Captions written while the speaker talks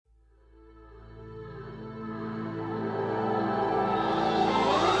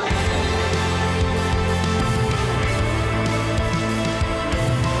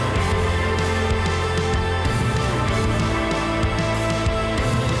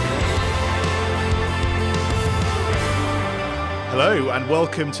Hello and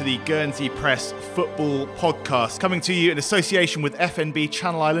welcome to the Guernsey Press Football Podcast, coming to you in association with FNB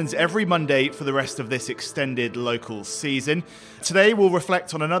Channel Islands every Monday for the rest of this extended local season. Today we'll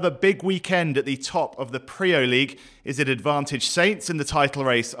reflect on another big weekend at the top of the Prio League. Is it Advantage Saints in the title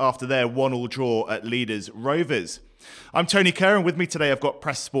race after their 1-1 draw at leaders Rovers? I'm Tony Kerr, and with me today I've got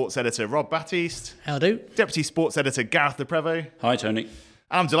Press Sports Editor Rob Battiste. How do? Deputy Sports Editor Gareth Le Prevost. Hi, Tony.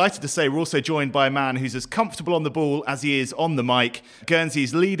 I'm delighted to say we're also joined by a man who's as comfortable on the ball as he is on the mic.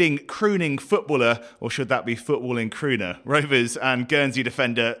 Guernsey's leading crooning footballer, or should that be footballing crooner, Rovers and Guernsey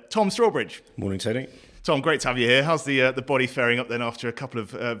defender Tom Strawbridge. Morning, Tony. Tom, great to have you here. How's the body faring up then after a couple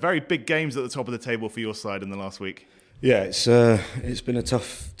of very big games at the top of the table for your side in the last week? Yeah, it's been a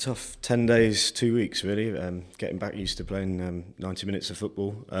tough 10 days, 2 weeks really. Getting back used to playing 90 minutes of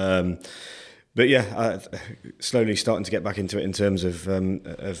football. But yeah, slowly starting to get back into it in terms of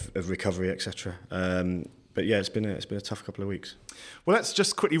recovery, etc. But yeah, it's been a tough couple of weeks. Well, let's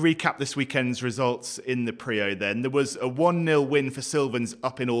just quickly recap this weekend's results in the Prio then. There was a 1-0 win for Sylvans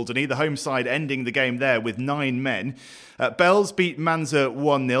up in Alderney, the home side ending the game there with 9 men. Bells beat Manza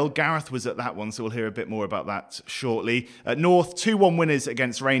 1-0. Gareth was at that one, so we'll hear a bit more about that shortly. At North, 2-1 winners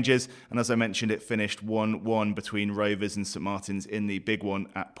against Rangers, and as I mentioned, it finished 1-1 between Rovers and St Martin's in the big one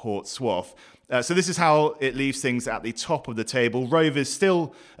at Port Soif. So this is how it leaves things at the top of the table. Rovers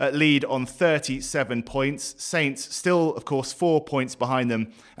still lead on 37 points. Saints still, of course, 4 points behind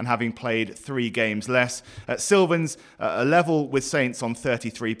them and having played 3 games less. Sylvans a level with Saints on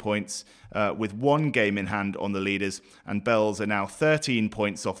 33 points with 1 game in hand on the leaders. And Bells are now 13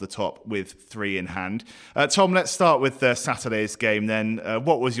 points off the top with 3 in hand. Tom, let's start with Saturday's game then.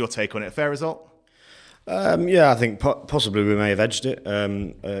 What was your take on it? Fair result? Yeah, I think possibly we may have edged it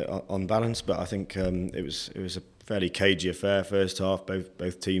on balance, but I think it was a fairly cagey affair first half.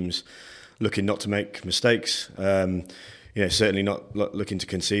 Both teams looking not to make mistakes. Certainly not looking to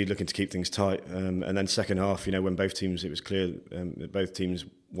concede, looking to keep things tight. And then second half, when both teams, it was clear that both teams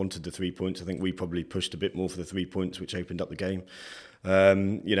wanted the 3 points. I think we probably pushed a bit more for the 3 points, which opened up the game.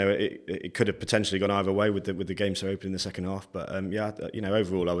 It could have potentially gone either way with the game so open in the second half. But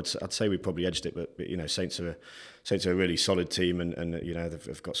overall, I'd say we probably edged it. But Saints are a really solid team, and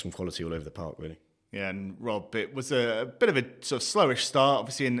they've got some quality all over the park, really. Yeah, and Rob, it was a bit of a sort of slowish start,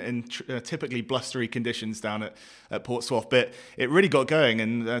 obviously in typically blustery conditions down at Port Soif, but it really got going,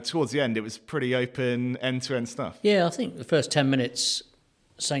 and towards the end it was pretty open, end-to-end stuff. Yeah, I think the first 10 minutes,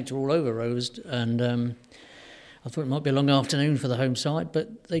 Saints were all over Rovers, and I thought it might be a long afternoon for the home side,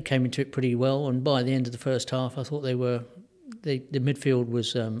 but they came into it pretty well, and by the end of the first half, I thought the midfield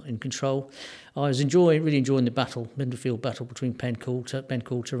was in control. I was really enjoying the midfield battle between Ben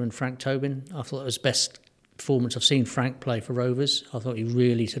Coulter and Frank Tobin. I thought it was the best performance I've seen Frank play for Rovers. I thought he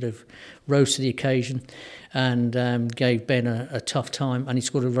really sort of rose to the occasion and gave Ben a tough time, and he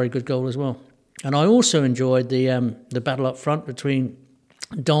scored a very good goal as well. And I also enjoyed the battle up front between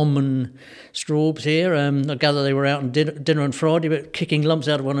Dom and Straubs here. I gather they were out on dinner on Friday, but kicking lumps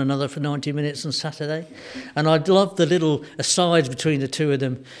out of one another for 90 minutes on Saturday. And I loved the little asides between the two of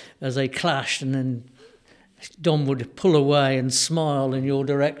them as they clashed, and then Dom would pull away and smile in your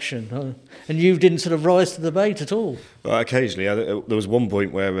direction. And you didn't sort of rise to the bait at all. Well, occasionally. There was one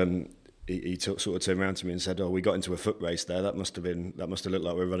point where he sort of turned around to me and said, "Oh, we got into a foot race there. That must have looked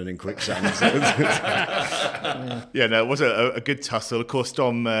like we were running in quicksand." Yeah, no, it was a good tussle. Of course,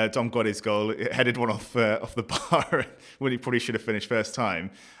 Dom got his goal. It headed one off the bar when he probably should have finished first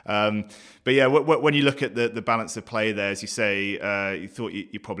time. But yeah, when you look at the balance of play there, as you say, you thought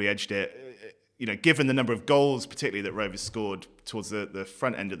you probably edged it. Given the number of goals, particularly that Rovers scored towards the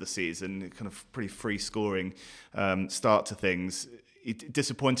front end of the season, kind of pretty free scoring start to things.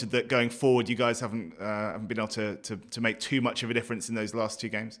 Disappointed that going forward you guys haven't been able to make too much of a difference in those last 2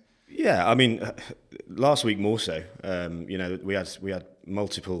 games? Yeah, I mean, last week more so. We had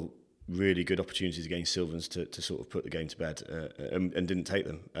multiple really good opportunities against Sylvans to sort of put the game to bed and didn't take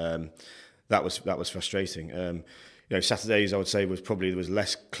them. That was frustrating. Saturdays I would say there was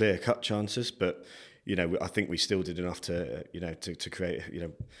less clear cut chances, but I think we still did enough to create.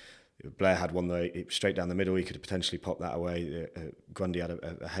 Blair had one straight down the middle. He could have potentially popped that away. Grundy had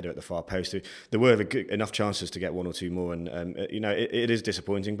a header at the far post. There were enough chances to get 1 or 2 more, and it is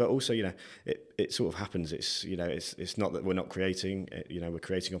disappointing. But also, it sort of happens. It's not that we're not creating. We're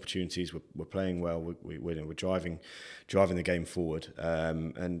creating opportunities. We're playing well. We're driving the game forward.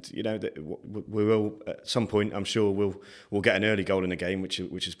 We will at some point. I'm sure we'll get an early goal in the game, which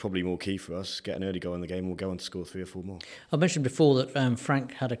is probably more key for us. Get an early goal in the game. We'll go on to score 3 or 4 more. I mentioned before that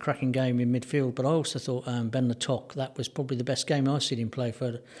Frank had a cracking game in midfield, but I also thought Ben Le Toc, that was probably the best game I've seen him play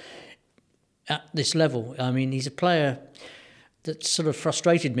for at this level. I mean, he's a player that sort of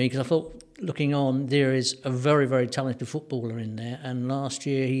frustrated me, because I thought, looking on, there is a very, very talented footballer in there, and last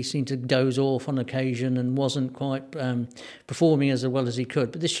year he seemed to doze off on occasion and wasn't quite performing as well as he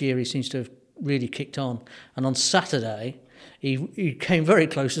could. But this year he seems to have really kicked on. And on Saturday, he came very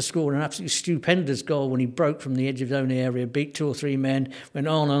close to scoring an absolutely stupendous goal when he broke from the edge of his own area, beat 2 or 3 men, went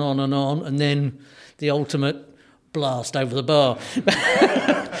on and on and on, and then the ultimate blast over the bar.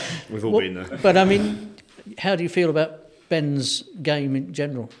 We've all been there. But I mean, how do you feel about Ben's game in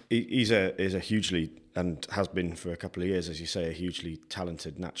general? He's a hugely, and has been for a couple of years, as you say, a hugely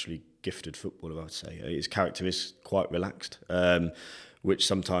talented, naturally gifted footballer, I would say. His character is quite relaxed, which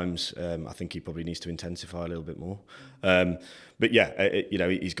sometimes I think he probably needs to intensify a little bit more. But yeah,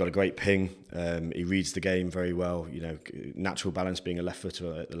 he's got a great ping. He reads the game very well. Natural balance, being a left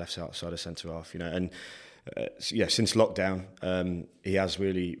footer at the left side of centre half. And since lockdown, he has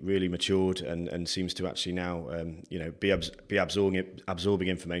really matured and seems to actually now, be absorbing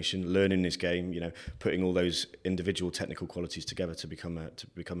information, learning his game. Putting all those individual technical qualities together to become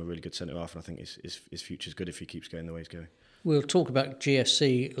a really good centre half. And I think his future's good if he keeps going the way he's going. We'll talk about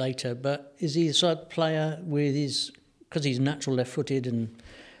GSC later, but is he the sort of player because he's natural left-footed, and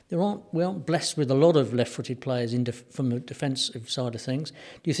we aren't blessed with a lot of left-footed players from the defensive side of things.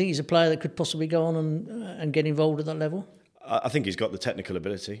 Do you think he's a player that could possibly go on and get involved at that level? I think he's got the technical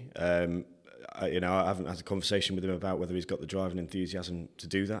ability. I haven't had a conversation with him about whether he's got the drive and enthusiasm to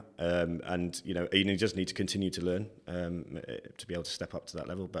do that. He just needs to continue to learn to be able to step up to that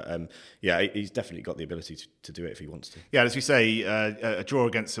level. But he's definitely got the ability to do it if he wants to. Yeah, as we say, a draw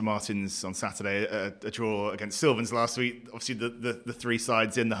against St Martin's on Saturday, a draw against Sylvans last week. Obviously, the 3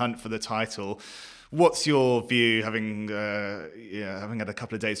 sides in the hunt for the title. What's your view, having had a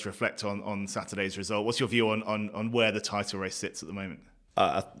couple of days to reflect on Saturday's result? What's your view on where the title race sits at the moment?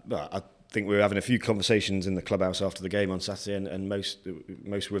 I think we were having a few conversations in the clubhouse after the game on Saturday, and most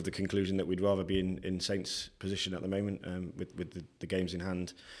were of the conclusion that we'd rather be in Saints' position at the moment, with the games in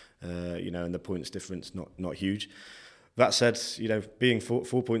hand, and the points difference not huge. That said, being 4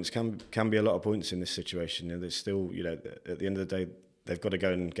 points can be a lot of points in this situation. There's still, at the end of the day, they've got to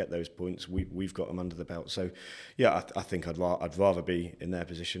go and get those points. We've got them under the belt. So, yeah, I think I'd rather be in their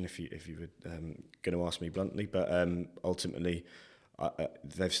position if you were going to ask me bluntly. But ultimately,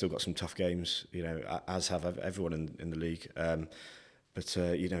 they've still got some tough games, as have everyone in the league. I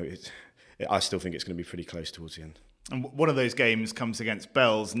still think it's going to be pretty close towards the end. And one of those games comes against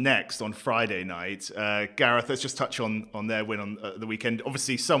Bells next on Friday night. Gareth, let's just touch on their win on the weekend.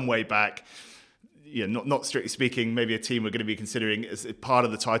 Obviously, some way back, not strictly speaking, maybe a team we're going to be considering as part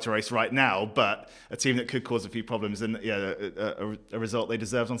of the title race right now, but a team that could cause a few problems, and a result they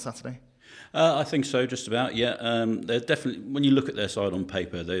deserved on Saturday. I think so, just about. Yeah, they're definitely. When you look at their side on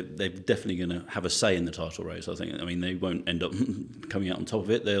paper, they're definitely going to have a say in the title race. I think. I mean, they won't end up coming out on top of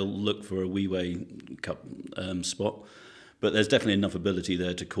it. They'll look for a Wee Cup spot, but there's definitely enough ability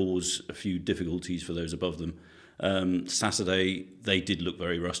there to cause a few difficulties for those above them. Saturday, they did look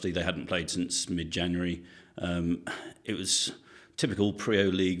very rusty. They hadn't played since mid-January. It was typical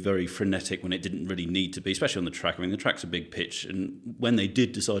Prio League, very frenetic when it didn't really need to be, especially on the track. I mean, the track's a big pitch, and when they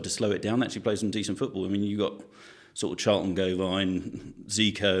did decide to slow it down, they actually played some decent football. I mean, you got sort of Charlton Govine,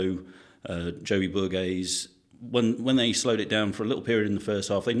 Zico, Joey Burgess. When they slowed it down for a little period in the first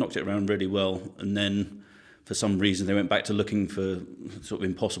half, they knocked it around really well, and then for some reason they went back to looking for sort of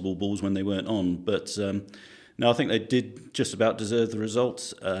impossible balls when they weren't on. But no, I think they did just about deserve the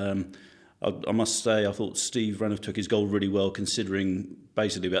results. I must say, I thought Steve Ranov took his goal really well, considering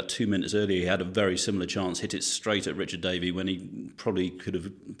basically about 2 minutes earlier he had a very similar chance, hit it straight at Richard Davey when he probably could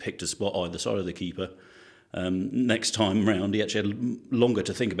have picked a spot either side of the keeper. Next time round, he actually had longer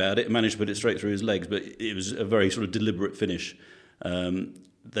to think about it and managed to put it straight through his legs, but it was a very sort of deliberate finish.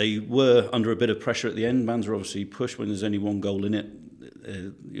 They were under a bit of pressure at the end. Manza obviously pushed when there's only one goal in it.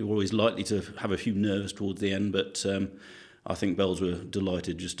 You're always likely to have a few nerves towards the end, but I think Bells were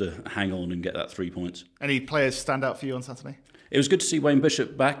delighted just to hang on and get that 3 points. Any players stand out for you on Saturday? It was good to see Wayne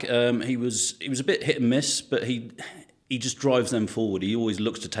Bishop back. He was a bit hit and miss, but he just drives them forward. He always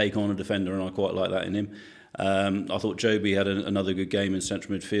looks to take on a defender, and I quite like that in him. I thought Joby had another good game in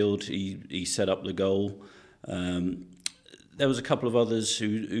central midfield. He set up the goal. There was a couple of others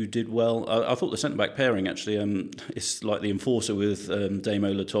who did well. I thought the centre-back pairing, actually, it's like the enforcer with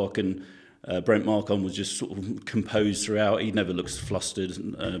Damo Latok and Brent Marcon was just sort of composed throughout. He never looks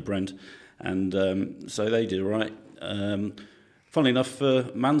flustered, Brent. And so they did all right. Funnily enough, for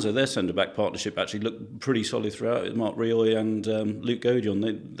Manza, their centre-back partnership actually looked pretty solid throughout. Mark Rioy and Luke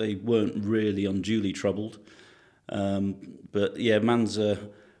Godion, they weren't really unduly troubled. But yeah, Manza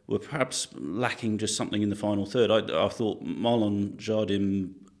were perhaps lacking just something in the final third. I thought Marlon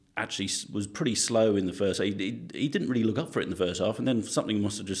Jardim actually was pretty slow in the first. He didn't really look up for it in the first half, and then something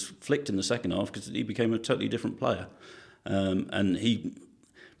must have just flicked in the second half because he became a totally different player. And he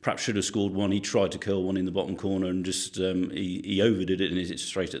perhaps should have scored one. He tried to curl one in the bottom corner and just he overdid it and hit it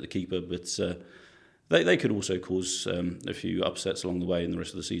straight at the keeper. But they could also cause a few upsets along the way in the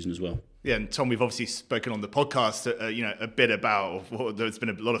rest of the season as well. Yeah, and Tom, we've obviously spoken on the podcast, a bit about. There's been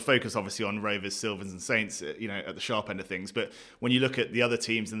a lot of focus, obviously, on Rovers, Sylvans, and Saints, at the sharp end of things. But when you look at the other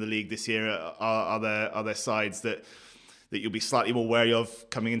teams in the league this year, are there sides that you'll be slightly more wary of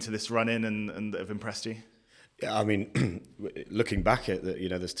coming into this run-in and that have impressed you? Yeah, I mean, looking back at that,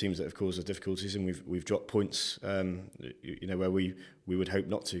 there's teams that have caused us difficulties, and we've dropped points, where we would hope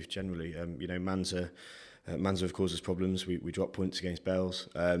not to. Generally, Manza have caused us problems. We dropped points against Bells.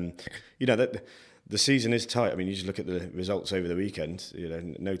 That the season is tight. I mean, you just look at the results over the weekend.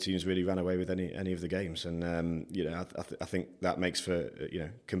 No teams really ran away with any of the games, and I think that makes for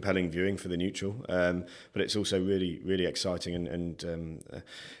compelling viewing for the neutral. But it's also really, really exciting and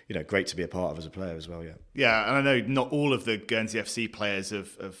great to be a part of as a player as well. Yeah. Yeah, and I know not all of the Guernsey FC players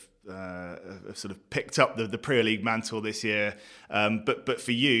have sort of picked up the Premier League mantle this year, but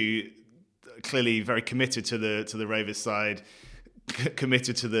for you, clearly very committed to the Rovers side.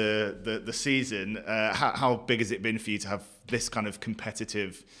 Committed to the season. How big has it been for you to have this kind of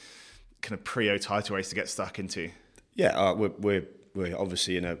competitive kind of Prio title race to get stuck into? Yeah, we're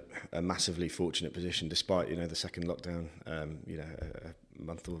obviously in a massively fortunate position, despite the second lockdown. A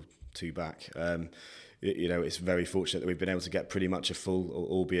month or two back. It's very fortunate that we've been able to get pretty much a full,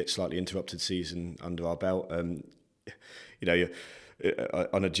 albeit slightly interrupted season under our belt. On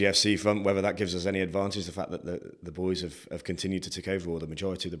a GFC front, whether that gives us any advantage, the fact that the boys have continued to tick over, or the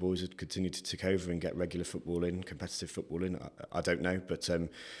majority of the boys have continued to tick over and get regular football in, competitive football in, I don't know. But,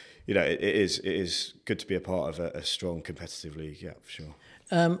 it is good to be a part of a strong competitive league, yeah, for sure.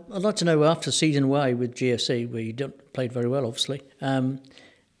 I'd like to know, after season away with GFC, where you played very well, obviously,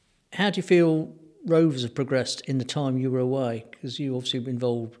 how do you feel Rovers have progressed in the time you were away? Because you obviously were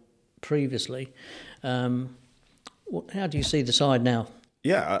involved previously. How do you see the side now?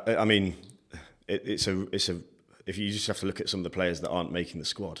 Yeah, I mean, it's a. If you just have to look at some of the players that aren't making the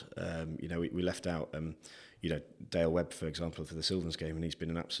squad, we left out, Dale Webb, for example, for the Sylvans game, and he's been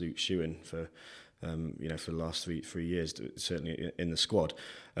an absolute shoo-in for the last three years, certainly in the squad.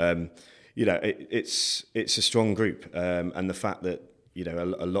 It's a strong group, and the fact that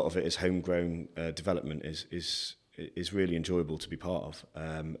a lot of it is homegrown development is really enjoyable to be part of,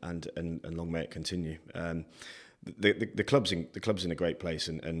 and long may it continue. The club's in a great place,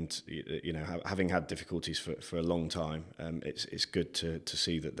 and having had difficulties for a long time, it's good to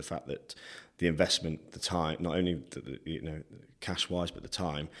see that the fact that the investment, the time, not only cash wise, but the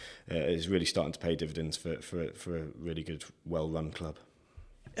time, is really starting to pay dividends for a really good, well run club.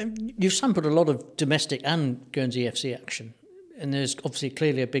 You've sampled a lot of domestic and Guernsey FC action, and there's obviously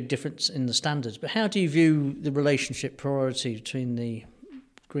clearly a big difference in the standards. But how do you view the relationship priority between the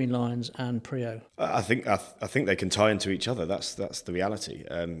Green Lions and Prio? I think they can tie into each other. That's the reality.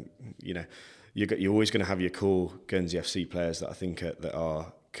 You're always going to have your core Guernsey FC players that I think that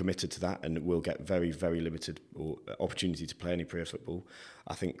are committed to that and will get very, very limited opportunity to play any Prio football.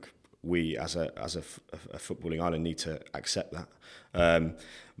 I think we as a footballing island need to accept that.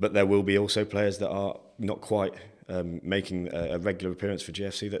 But there will be also players that are not quite making a regular appearance for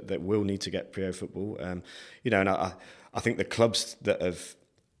GFC that will need to get Prio football. And I think the clubs that have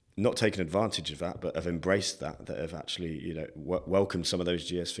not taken advantage of that, but have embraced that have actually, welcomed some of those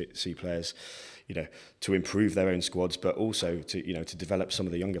GFC players, to improve their own squads, but also to develop some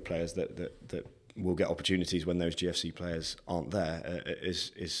of the younger players that will get opportunities when those GFC players aren't there,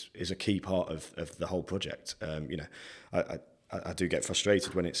 is a key part of the whole project. I do get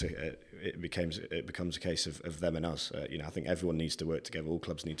frustrated when it becomes a case of them and us. I think everyone needs to work together. All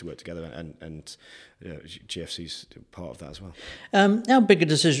clubs need to work together, and GFC's part of that as well. How big a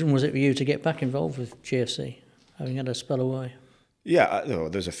decision was it for you to get back involved with GFC, having had a spell away? Yeah,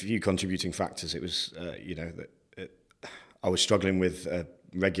 there's a few contributing factors. It was, I was struggling with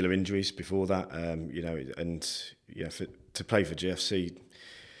regular injuries before that, to play for GFC,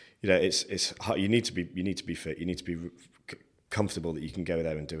 it's hard. You need to be fit. You need to be comfortable that you can go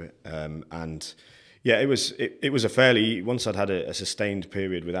there and do it. It was a fairly, once I'd had a sustained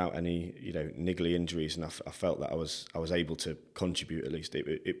period without any niggly injuries, and I felt that I was able to contribute at least.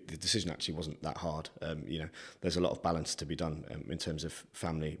 The decision actually wasn't that hard. There's a lot of balance to be done in terms of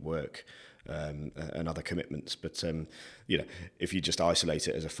family, work, and other commitments. But if you just isolate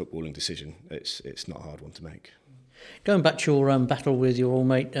it as a footballing decision, it's not a hard one to make. Going back to your battle with your old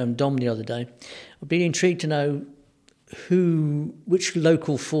mate Dom the other day, I'd be intrigued to know which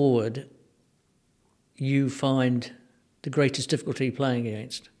local forward you find the greatest difficulty playing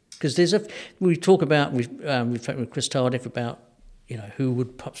against. Because we talk about we've talked with Chris Tardif about who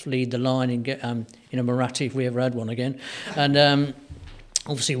would perhaps lead the line and get Moratti if we ever had one again, and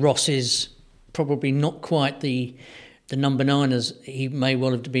obviously Ross is probably not quite the number 9 as he may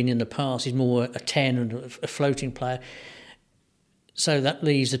well have been in the past. He's more a 10 and a floating player. So that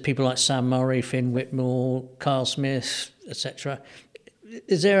leaves the people like Sam Murray, Finn Whitmore, Carl Smith, etc.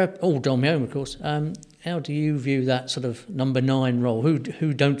 Is there Dom Young, of course? How do you view that sort of number 9 role?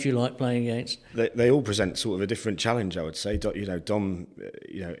 Who don't you like playing against? They all present sort of a different challenge, I would say. Dom,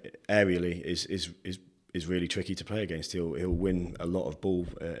 aerially is really tricky to play against. He'll win a lot of ball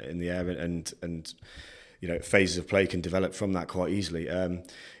in the air, and phases of play can develop from that quite easily.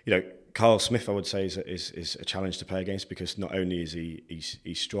 Carl Smith, I would say, is a challenge to play against, because not only is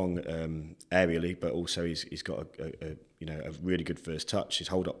he's strong aerially, but also he's got a really good first touch. His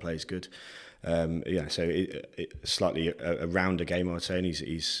hold up play is good. So it's slightly a rounder game, I would say, and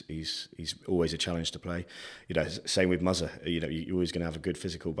he's always a challenge to play. Same with Muzzer. You're always going to have a good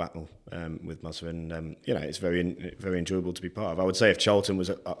physical battle with Muzzer, and it's very very enjoyable to be part of. I would say if Charlton was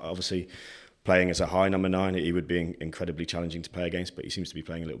obviously playing as a high number 9, he would be incredibly challenging to play against, but he seems to be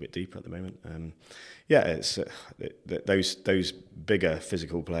playing a little bit deeper at the moment. It's those bigger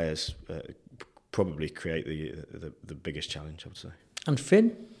physical players probably create the biggest challenge, I would say. And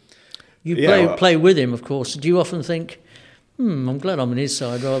Finn, you play with him, of course. Do you often think, I'm glad I'm on his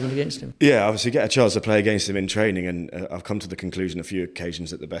side rather than against him? Yeah, obviously get a chance to play against him in training, and I've come to the conclusion a few occasions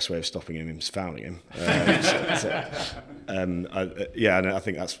that the best way of stopping him is fouling him. And I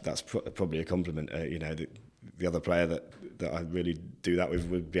think that's probably a compliment. The other player that I really do that with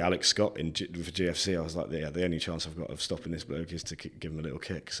would be Alex Scott for GFC. I was like, the only chance I've got of stopping this bloke is to give him a little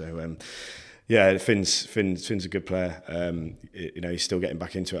kick. So. Finn's a good player. He's still getting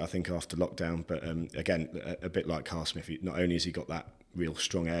back into it, I think, after lockdown. But again, a bit like Carl Smith, not only has he got that real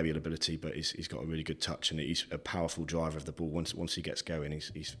strong aerial ability, but he's got a really good touch, and he's a powerful driver of the ball. Once he gets going,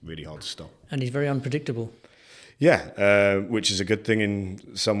 he's really hard to stop. And he's very unpredictable. Yeah, which is a good thing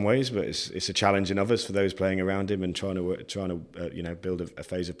in some ways, but it's a challenge in others for those playing around him and trying to build a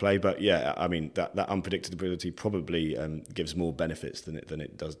phase of play. But yeah, I mean that unpredictability probably gives more benefits than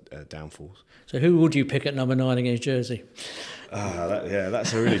it does downfalls. So who would you pick at number 9 against Jersey?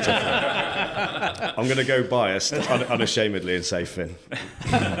 That's a really tough one. I'm going to go biased unashamedly and say Finn.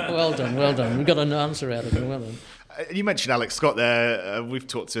 Well done. We got an answer out of it. Well done. You mentioned Alex Scott there. We've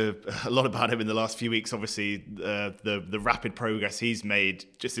talked a lot about him in the last few weeks. Obviously, the rapid progress he's made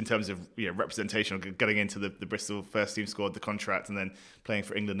just in terms of representation, getting into the Bristol first team squad, the contract, and then playing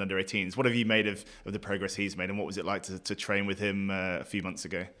for England under 18s. What have you made of the progress he's made, and what was it like to train with him a few months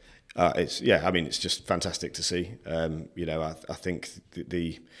ago? It's just fantastic to see. I think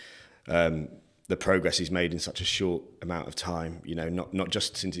the progress he's made in such a short amount of time, not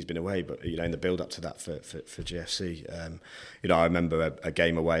just since he's been away, but in the build up to that for GFC. I remember a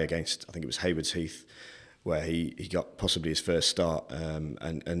game away against, I think it was Haywards Heath, where he got possibly his first start,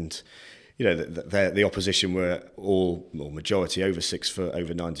 and the opposition were majority over 6 foot,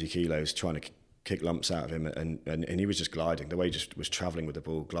 over 90 kilos, trying to kick lumps out of him, and he was just gliding. The way he just was travelling with the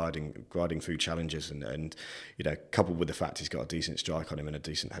ball, gliding through challenges, and coupled with the fact he's got a decent strike on him and a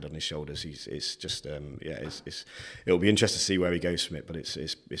decent head on his shoulders, it'll be interesting to see where he goes from it. But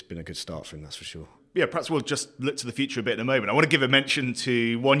it's been a good start for him, that's for sure. Yeah, perhaps we'll just look to the future a bit in a moment. I want to give a mention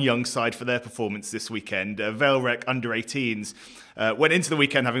to one young side for their performance this weekend. Vale Rec under 18s went into the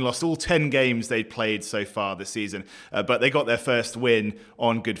weekend having lost all 10 games they'd played so far this season, but they got their first win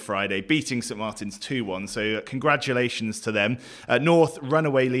on Good Friday, beating St Martin's 2-1. So congratulations to them. North,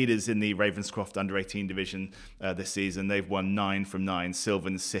 runaway leaders in the Ravenscroft under 18 division this season. They've won 9 from 9.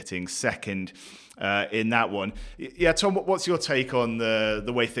 Sylvans sitting second in that one. Yeah, Tom, what's your take on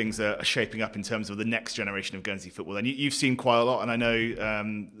the way things are shaping up in terms of the next generation of Guernsey football? And you've seen quite a lot, and I know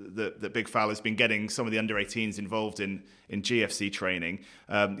that Big Fowl has been getting some of the under-18s involved in GFC training.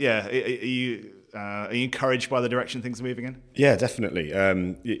 Are you encouraged by the direction things are moving in? Yeah, definitely.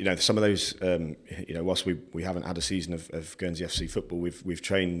 Some of those, whilst we haven't had a season of Guernsey FC football, we've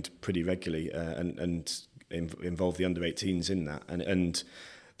trained pretty regularly and involved the under-18s in that, and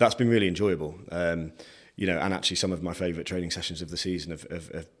that's been really enjoyable. And actually some of my favourite training sessions of the season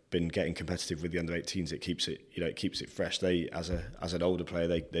have been getting competitive with the under-18s. It keeps it fresh. They, as an older player,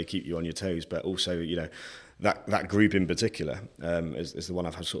 they keep you on your toes, but also that group in particular is the one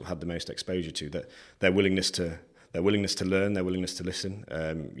I've had the most exposure to. That their willingness to their willingness to learn, their willingness to listen.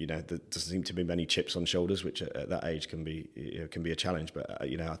 There doesn't seem to be many chips on shoulders, which at that age can be a challenge. But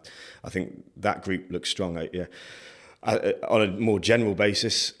I think that group looks strong. On a more general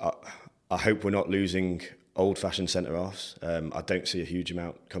basis, I hope we're not losing old-fashioned centre-halves. I don't see a huge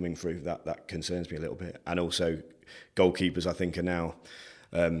amount coming through. That concerns me a little bit. And also, goalkeepers, I think, are now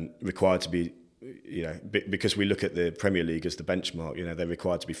required to be, because we look at the Premier League as the benchmark. They're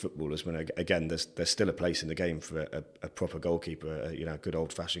required to be footballers. When again, there's still a place in the game for a proper goalkeeper. A good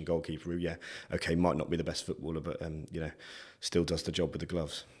old-fashioned goalkeeper who, might not be the best footballer, but still does the job with the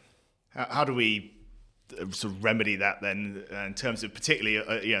gloves. How do we sort of remedy that then, in terms of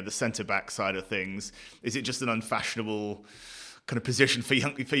particularly the centre back side of things? Is it just an unfashionable kind of position for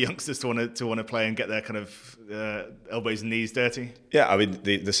youngsters to want to play and get their kind of elbows and knees dirty? Yeah, I mean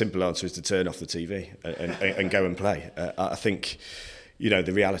the simple answer is to turn off the TV and go and play. I think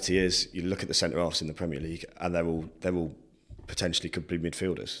the reality is you look at the centre halves in the Premier League and they're all potentially could be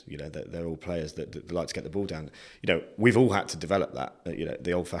midfielders. They're all players that like to get the ball down. We've all had to develop that.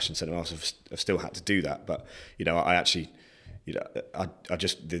 The old-fashioned centre halves have still had to do that. But I actually, I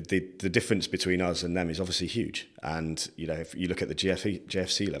just the difference between us and them is obviously huge. And if you look at the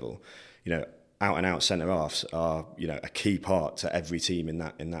GFC level, out and out centre halves are a key part to every team in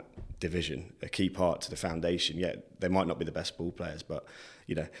that division. A key part to the foundation. Yeah, they might not be the best ball players, but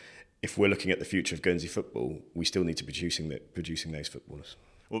if we're looking at the future of Guernsey football, we still need to be producing those footballers.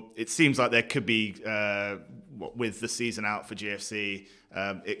 Well, it seems like there could be, with the season out for GFC,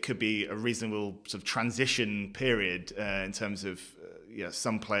 it could be a reasonable sort of transition period in terms of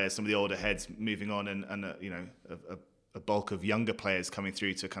some players, some of the older heads moving on, and a bulk of younger players coming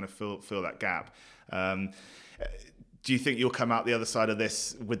through to kind of fill that gap. Do you think you'll come out the other side of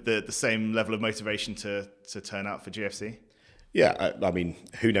this with the same level of motivation to turn out for GFC? Yeah, I mean,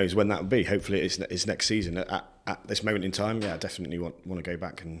 who knows when that will be? Hopefully it's next season. At this moment in time, I definitely want to go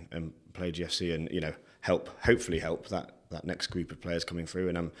back and play GFC and, hopefully help that next group of players coming through.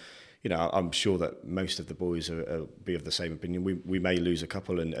 And I'm sure that most of the boys will be of the same opinion. We may lose a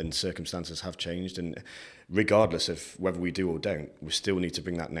couple and circumstances have changed. And regardless of whether we do or don't, we still need to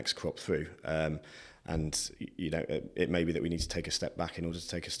bring that next crop through. It may be that we need to take a step back in order to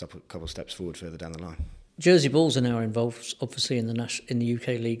take a couple of steps forward further down the line. Jersey Bulls are now involved, obviously, in the UK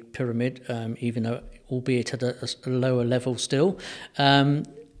League pyramid, even though, albeit at a lower level still.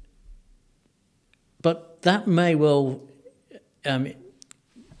 But that may well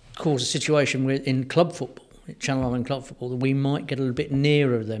cause a situation where in club football, Channel Island club football, that we might get a little bit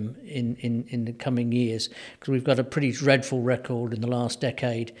nearer them in the coming years, because we've got a pretty dreadful record in the last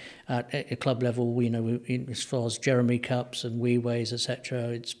decade at a club level. As far as Jeremy Cups and Weeways, etc.,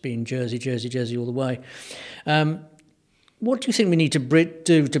 it's been Jersey all the way. What do you think we need to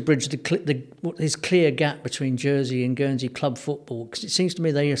do to bridge this clear gap between Jersey and Guernsey club football? Because it seems to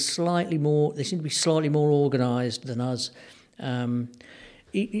me they seem to be slightly more organised than us.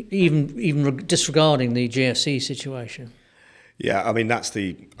 Even disregarding the GFC situation. Yeah, I mean I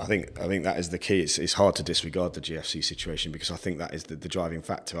think that is the key. It's hard to disregard the GFC situation because I think that is the driving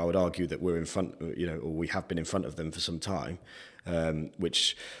factor. I would argue that we're in front, or we have been in front of them for some time,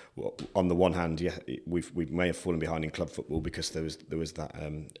 which on the one hand, we may have fallen behind in club football because there was that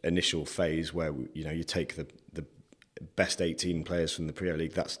initial phase where you take the best 18 players from the Premier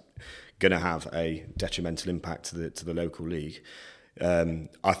League. That's going to have a detrimental impact to the local league.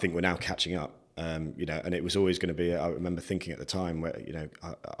 I think we're now catching up, and it was always going to be. I remember thinking at the time where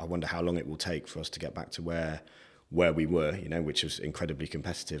I wonder how long it will take for us to get back to where we were, which was incredibly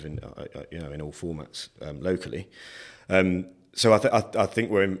competitive in all formats locally. So I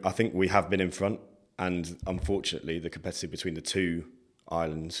think we have been in front, and unfortunately, the competitive between the two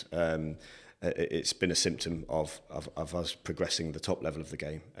islands. It's been a symptom of us progressing the top level of the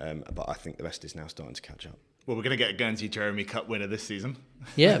game, but I think the rest is now starting to catch up. Well, we're going to get a Guernsey Jeremy Cup winner this season.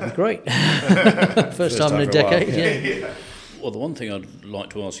 Yeah, it'd be great. First time in a decade. Yeah. Well, the one thing I'd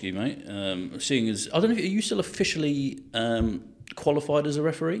like to ask you, mate, seeing as I don't know, are you still officially qualified as a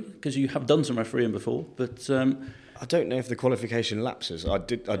referee? Because you have done some refereeing before, but I don't know if the qualification lapses. I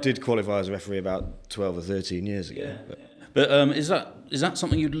did qualify as a referee about 12 or 13 years ago. Yeah. But is that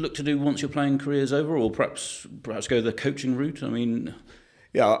something you'd look to do once your playing career's over, or perhaps go the coaching route? I mean,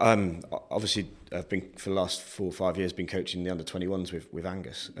 yeah, obviously I've been for the last 4 or 5 years been coaching the under-21s with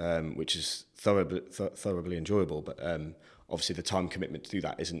Angus, which is thoroughly enjoyable. But obviously the time commitment to do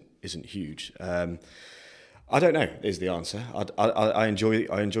that isn't huge. I don't know is the answer. I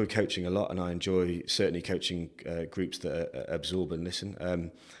enjoy coaching a lot, and I enjoy certainly coaching groups that absorb and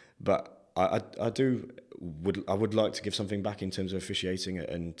listen. But I do I would like to give something back in terms of officiating,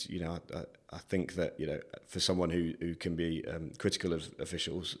 and I think that for someone who can be critical of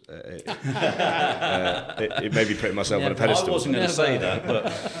officials, it may be putting myself on a pedestal. I wasn't going to say that,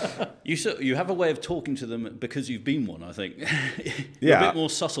 but you have a way of talking to them because you've been one. I think you're a bit more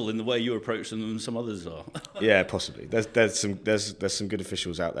subtle in the way you approach them than some others are. Yeah, possibly. There's some good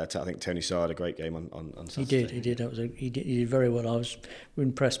officials out there. I think Tony Sarr had a great game on Saturday. He did. He did very well. I was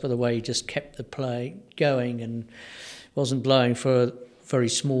impressed by the way he just kept the play going and wasn't blowing for very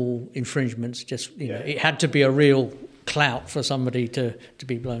small infringements. Just it had to be a real clout for somebody to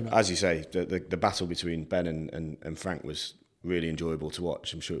be blown up. As you say, the battle between Ben and Frank was really enjoyable to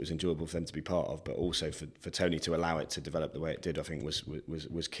watch. I'm sure it was enjoyable for them to be part of, but also for Tony to allow it to develop the way it did, I think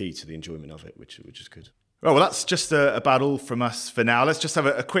was key to the enjoyment of it, which is good. Well, that's just about all from us for now. Let's just have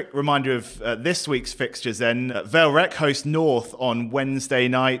a quick reminder of this week's fixtures then. Vale Rec host North on Wednesday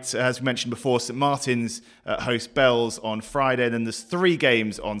night. As we mentioned before, St Martin's host Bells on Friday. Then there's 3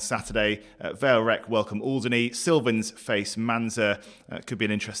 games on Saturday. Vale Rec welcome Alderney. Sylvans face Manza. Could be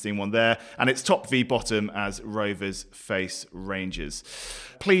an interesting one there. And it's top v bottom as Rovers face Rangers.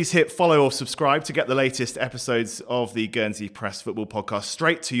 Please hit follow or subscribe to get the latest episodes of the Guernsey Press Football Podcast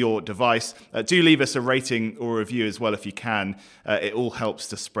straight to your device. Do leave us a rating or a review as well if you can. It all helps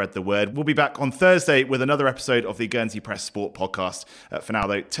to spread the word. We'll be back on Thursday with another episode of the Guernsey Press Sport Podcast. For now,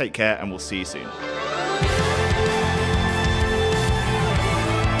 though, take care and we'll see you soon.